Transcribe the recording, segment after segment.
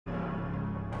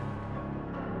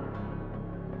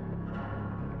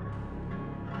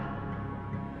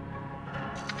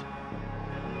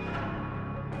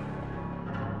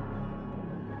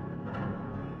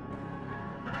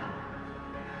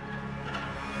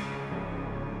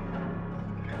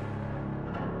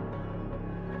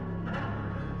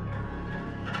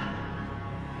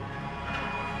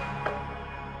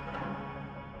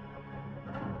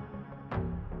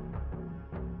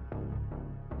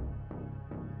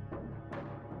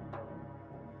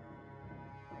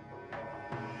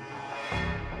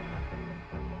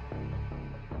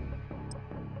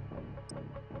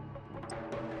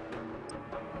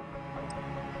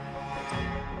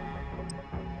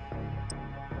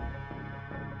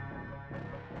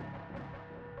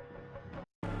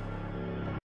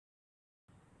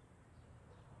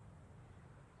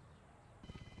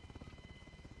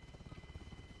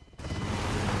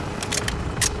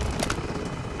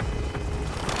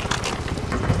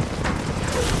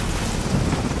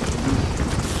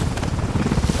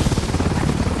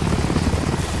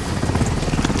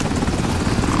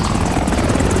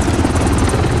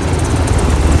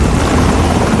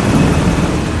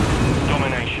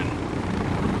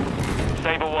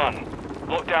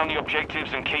the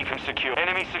objectives and keep them secure.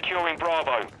 Enemy securing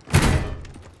Bravo.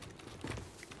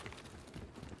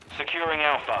 Securing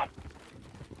Alpha.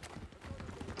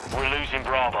 We're losing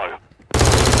Bravo.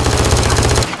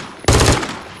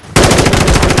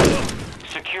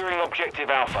 Securing objective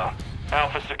Alpha.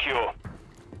 Alpha secure.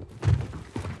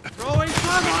 Throwing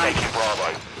thermite! Taking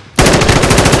Bravo.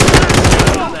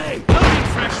 Loading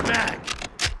fresh mag!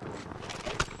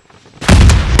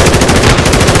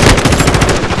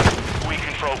 We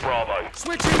control Bravo.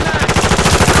 Switching mags!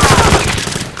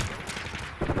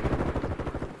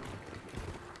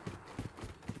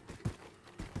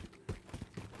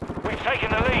 We've taken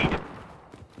the lead.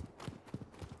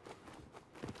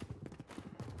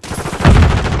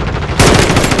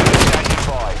 Standing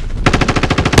by.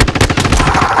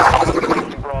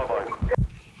 Bravo.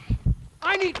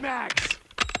 I need mags!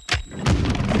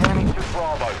 Enemy to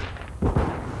Bravo.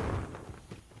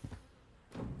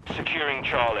 Securing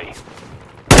Charlie.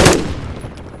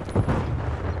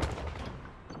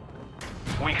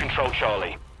 We control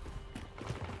Charlie.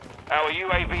 Our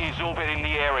UAV is orbiting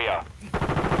the area.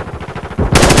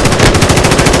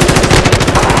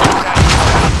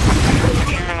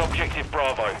 Securing objective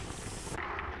Bravo.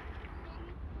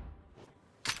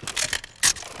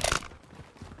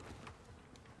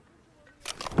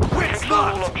 Control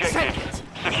all objectives.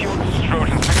 Secure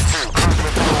Trojan 6-2.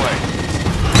 Cruising to the way.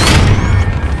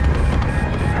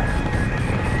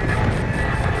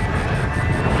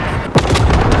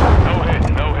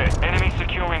 No hit. Enemy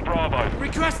securing Bravo.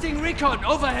 Requesting recon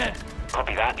overhead!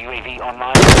 Copy that. UAV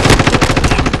online.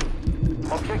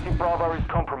 Objective Bravo is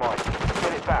compromised.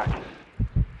 Get it back.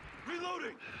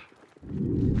 Reloading!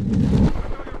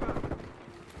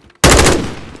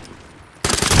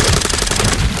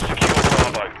 Secure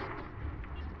Bravo.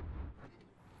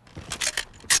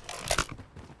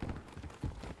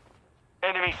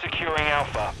 Enemy securing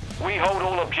Alpha. We hold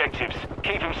all objectives.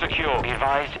 Keep them secure. Be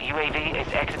advised, UAV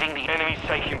is exiting the enemy's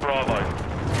taking Bravo.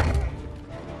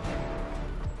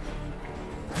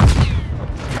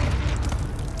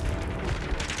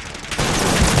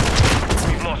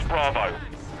 We've lost Bravo.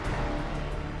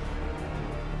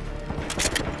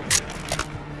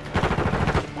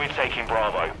 We're taking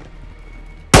Bravo.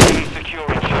 Enemy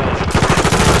securing Charlie.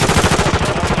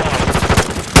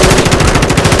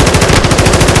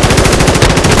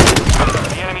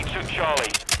 The enemy took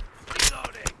Charlie.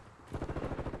 Reloading!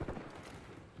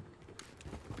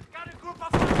 Got a group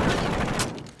of...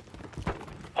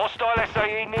 Hostile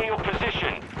SAE near your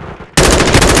position.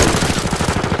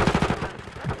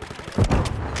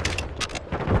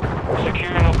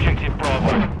 Securing objective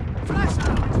Bravo. Flash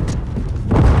out!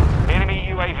 Enemy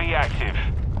UAV active.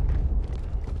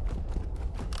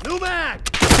 New mag!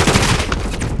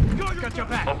 Got your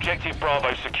back! Objective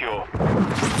Bravo secure.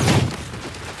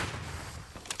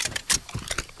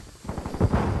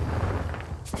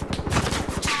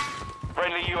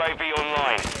 Friendly UAV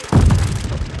online.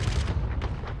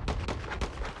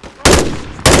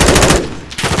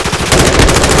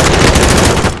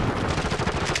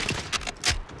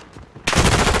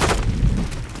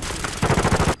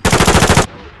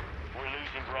 We're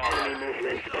losing Bravo.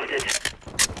 Movement spotted.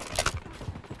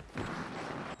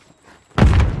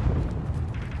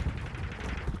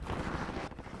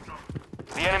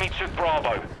 The enemy took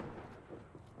Bravo.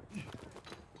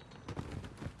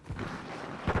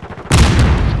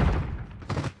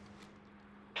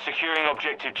 Securing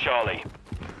objective Charlie.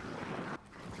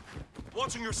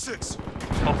 Watching your 6.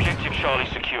 Objective Charlie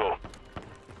secure.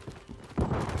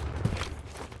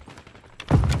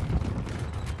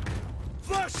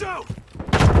 Flash out!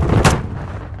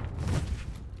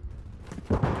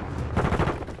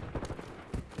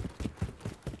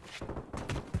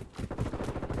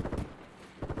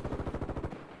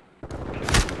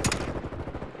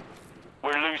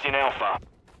 We're losing Alpha.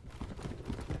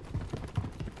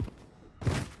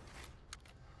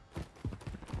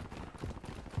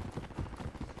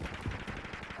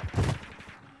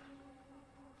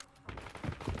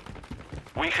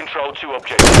 We control 2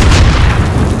 objectives.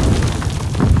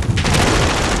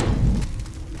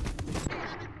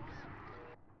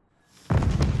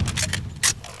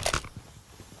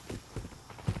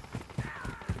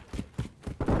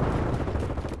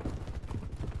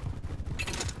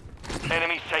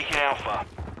 Enemies taking Alpha.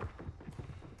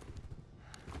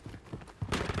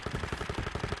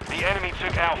 The enemy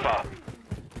took Alpha.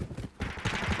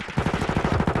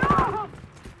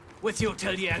 With you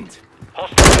till the end.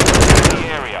 Hostiles in the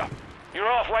area. You're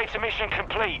halfway to mission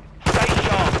complete. Stay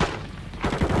sharp.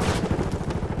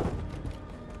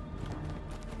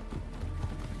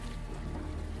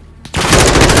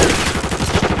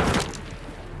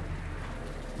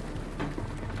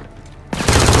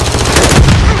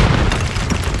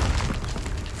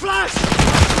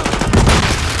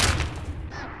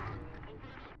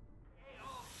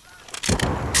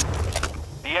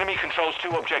 two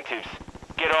objectives.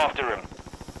 Get after him.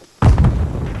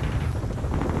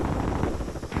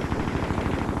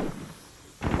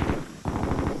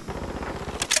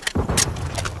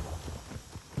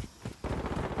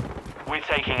 We're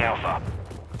taking Alpha.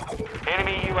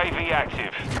 Enemy UAV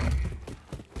active.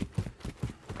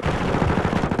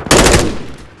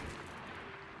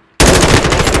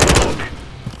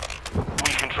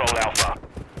 We control Alpha.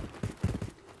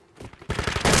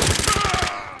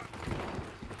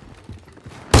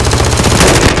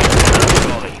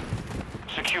 Charlie.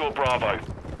 Secure Bravo.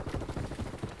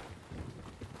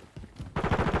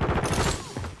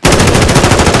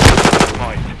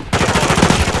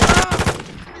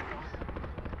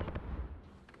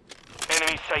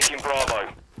 Enemies taking Bravo.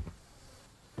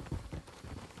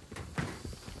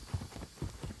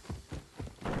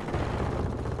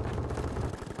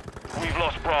 We've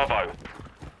lost Bravo.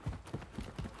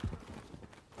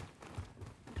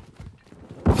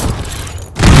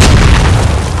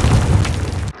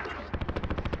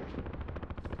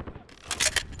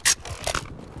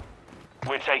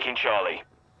 We're taking Charlie.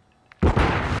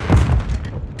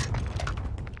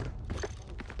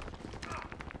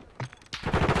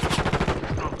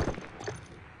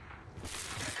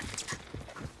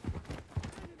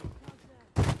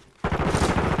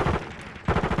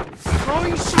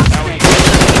 Throwing shots!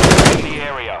 In the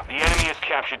area. The enemy has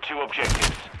captured two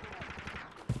objectives.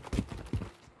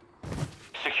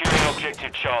 Securing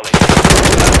objective Charlie.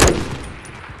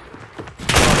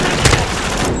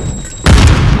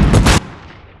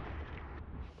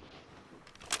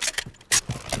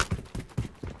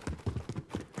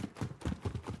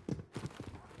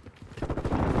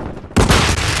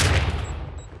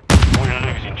 We're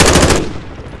losing Charlie.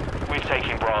 We're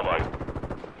taking Bravo.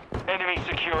 Enemy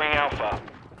securing Alpha.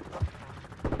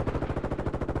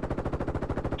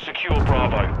 Secure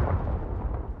Bravo.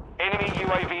 Enemy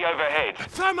UAV overhead.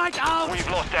 Thermite out! We've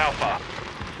lost Alpha.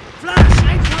 Flash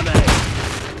incoming!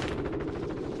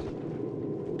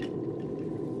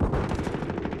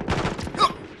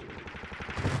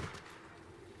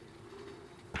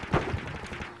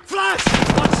 Flash!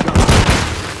 What's your...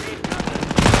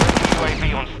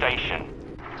 UAV on station.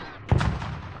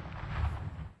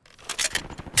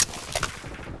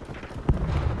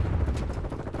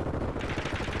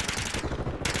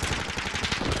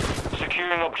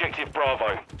 Securing objective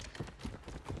Bravo.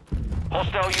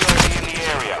 Hostile UAV in the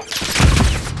area.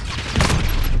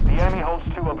 The enemy holds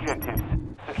two objectives.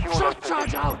 Secure Shot those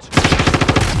charge positions. out!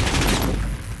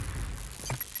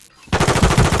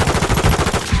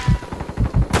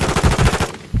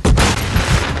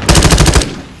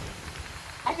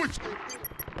 I'm with you.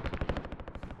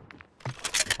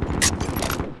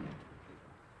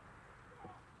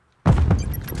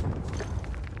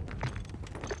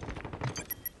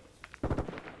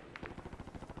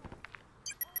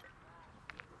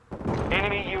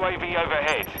 Enemy UAV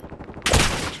overhead.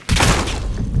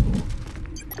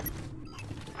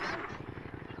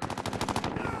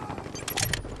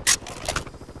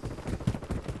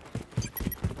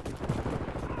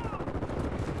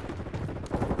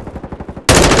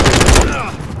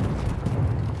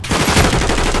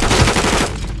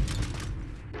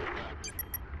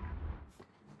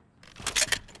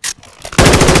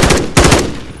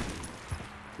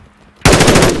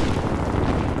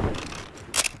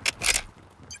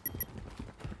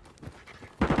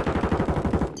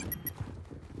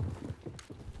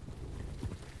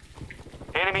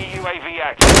 Enemy UAV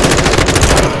active.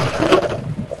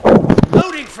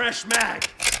 Loading fresh mag!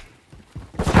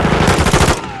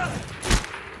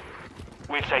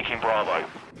 We're taking Bravo.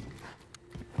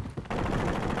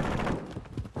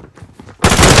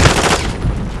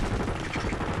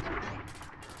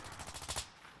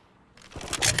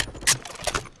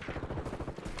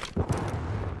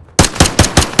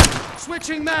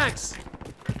 Switching mags!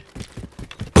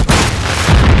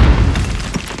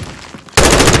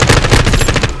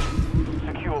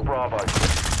 Secure Bravo.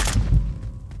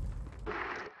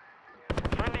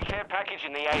 Friendly care package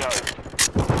in the AO.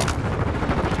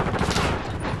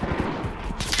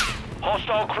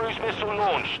 Hostile cruise missile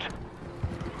launched.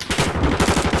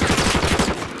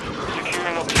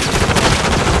 Securing objective.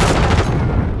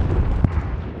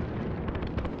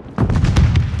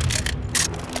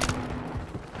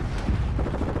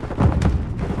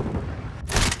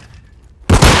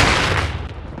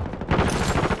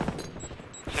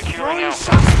 Securing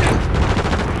Alpha.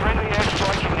 Friendly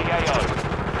airstrike in the AO.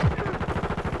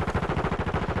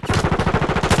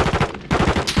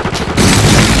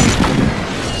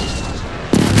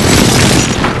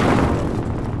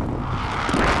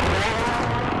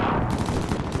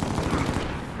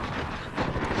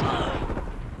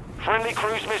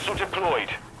 Cruise missile deployed.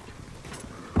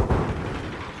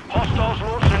 Hostiles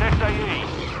launched an SAE.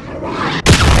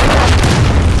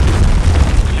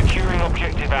 Securing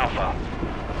objective Alpha.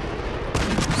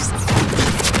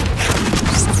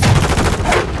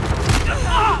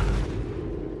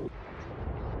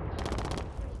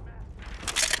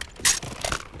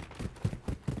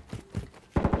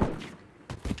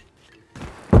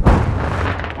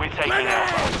 We're taking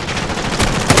Alpha.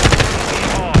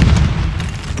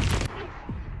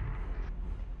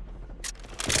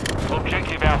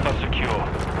 Objective Alpha secure.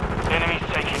 Enemies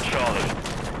taking Charlie.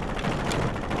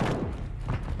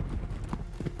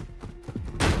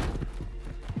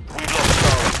 We've lost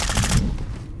Charlie.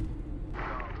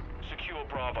 Secure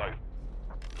Bravo.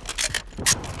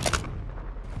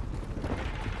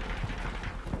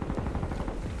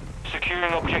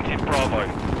 Securing objective Bravo.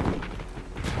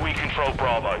 We control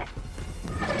Bravo.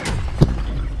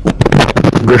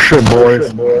 Good shit,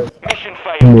 boys. Mission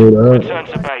failed. Return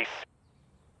to base.